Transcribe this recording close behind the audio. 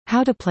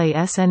How to play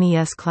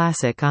SNES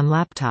Classic on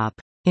laptop.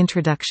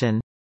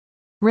 Introduction.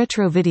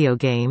 Retro video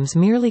games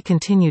merely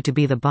continue to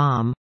be the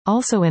bomb.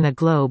 Also, in a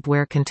globe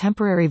where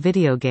contemporary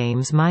video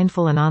games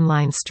mindful and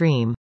online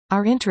stream,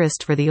 our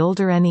interest for the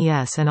older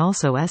NES and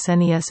also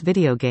SNES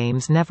video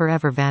games never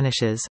ever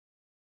vanishes.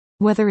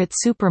 Whether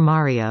it's Super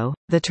Mario,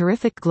 the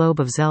terrific globe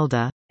of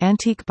Zelda,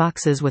 antique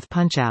boxes with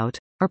Punch-Out,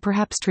 or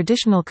perhaps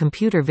traditional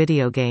computer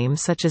video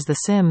games such as The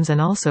Sims and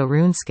also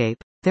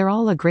RuneScape, they're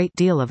all a great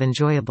deal of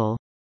enjoyable.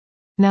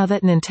 Now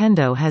that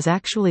Nintendo has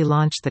actually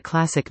launched the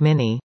Classic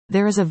Mini,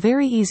 there is a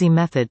very easy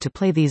method to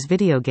play these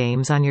video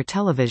games on your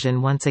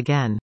television once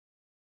again.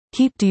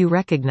 Do you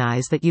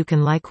recognize that you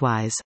can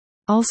likewise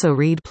also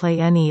read play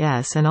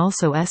NES and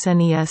also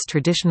SNES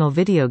traditional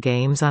video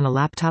games on a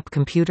laptop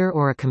computer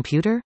or a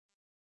computer?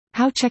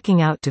 How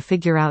checking out to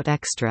figure out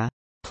extra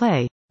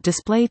play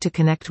display to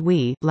connect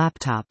Wii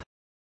laptop.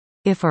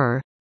 If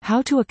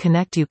how to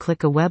connect you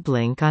click a web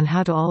link on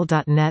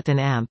howtoall.net and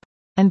AMP.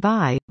 And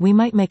buy, we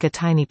might make a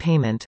tiny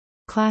payment.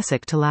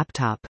 Classic to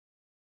laptop.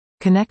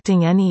 Connecting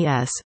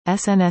NES,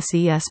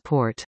 SNES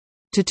port.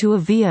 To a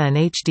via an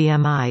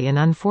HDMI and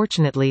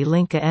unfortunately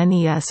link a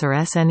NES or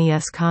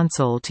SNES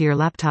console to your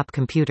laptop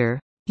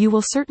computer. You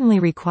will certainly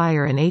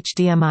require an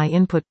HDMI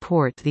input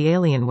port. The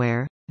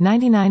Alienware,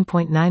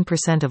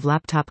 99.9% of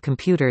laptop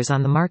computers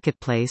on the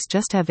marketplace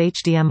just have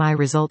HDMI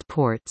result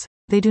ports.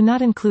 They do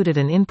not include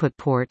an input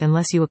port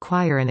unless you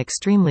acquire an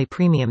extremely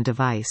premium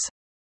device.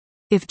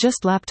 If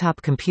just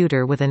laptop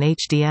computer with an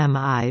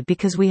HDMI,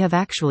 because we have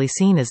actually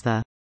seen as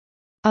the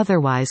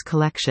otherwise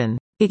collection.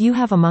 You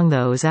have among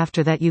those.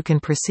 After that you can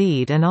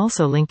proceed and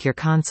also link your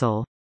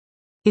console.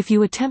 If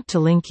you attempt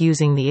to link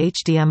using the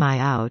HDMI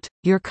out,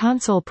 your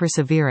console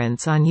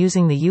perseverance on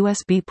using the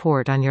USB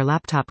port on your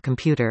laptop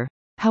computer.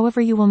 However,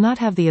 you will not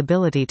have the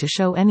ability to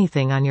show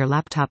anything on your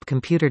laptop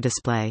computer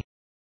display.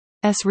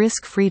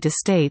 Risk-free to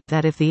state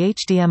that if the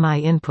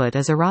HDMI input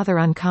is a rather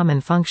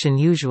uncommon function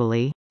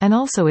usually, and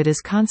also it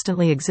is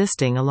constantly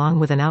existing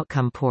along with an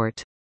outcome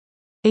port.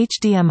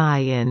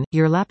 HDMI in,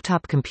 your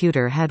laptop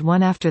computer had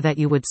one. After that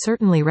you would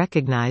certainly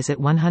recognize it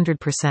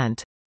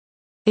 100%.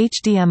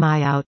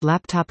 HDMI out,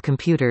 laptop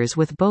computers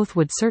with both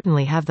would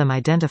certainly have them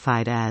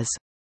identified as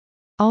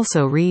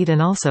also read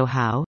and also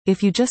how.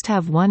 If you just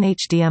have one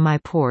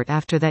HDMI port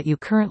after that you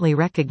currently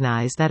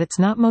recognize that it's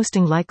not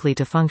mosting likely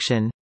to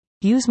function.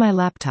 Use my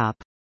laptop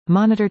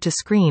monitor to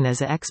screen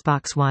as a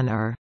Xbox One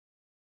or.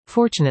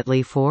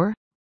 Fortunately for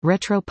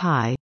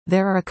RetroPie,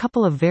 there are a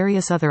couple of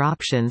various other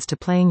options to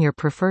playing your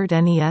preferred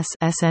NES,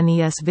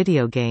 SNES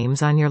video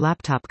games on your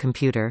laptop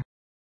computer.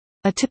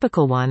 A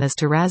typical one is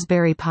to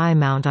Raspberry Pi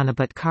mount on a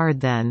boot card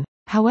then.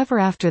 However,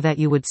 after that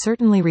you would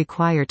certainly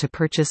require to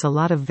purchase a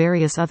lot of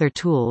various other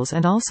tools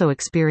and also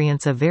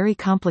experience a very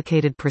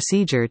complicated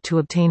procedure to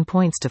obtain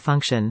points to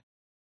function.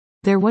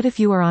 What if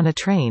you are on a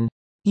train?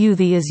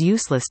 The is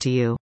useless to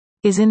you.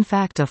 Is in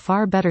fact a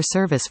far better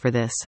service for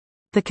this.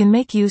 That can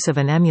make use of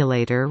an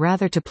emulator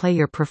rather to play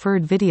your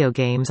preferred video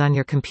games on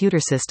your computer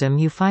system.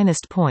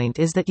 Finest point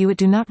is that you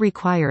do not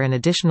require an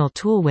additional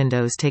tool.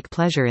 Windows take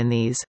pleasure in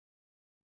these.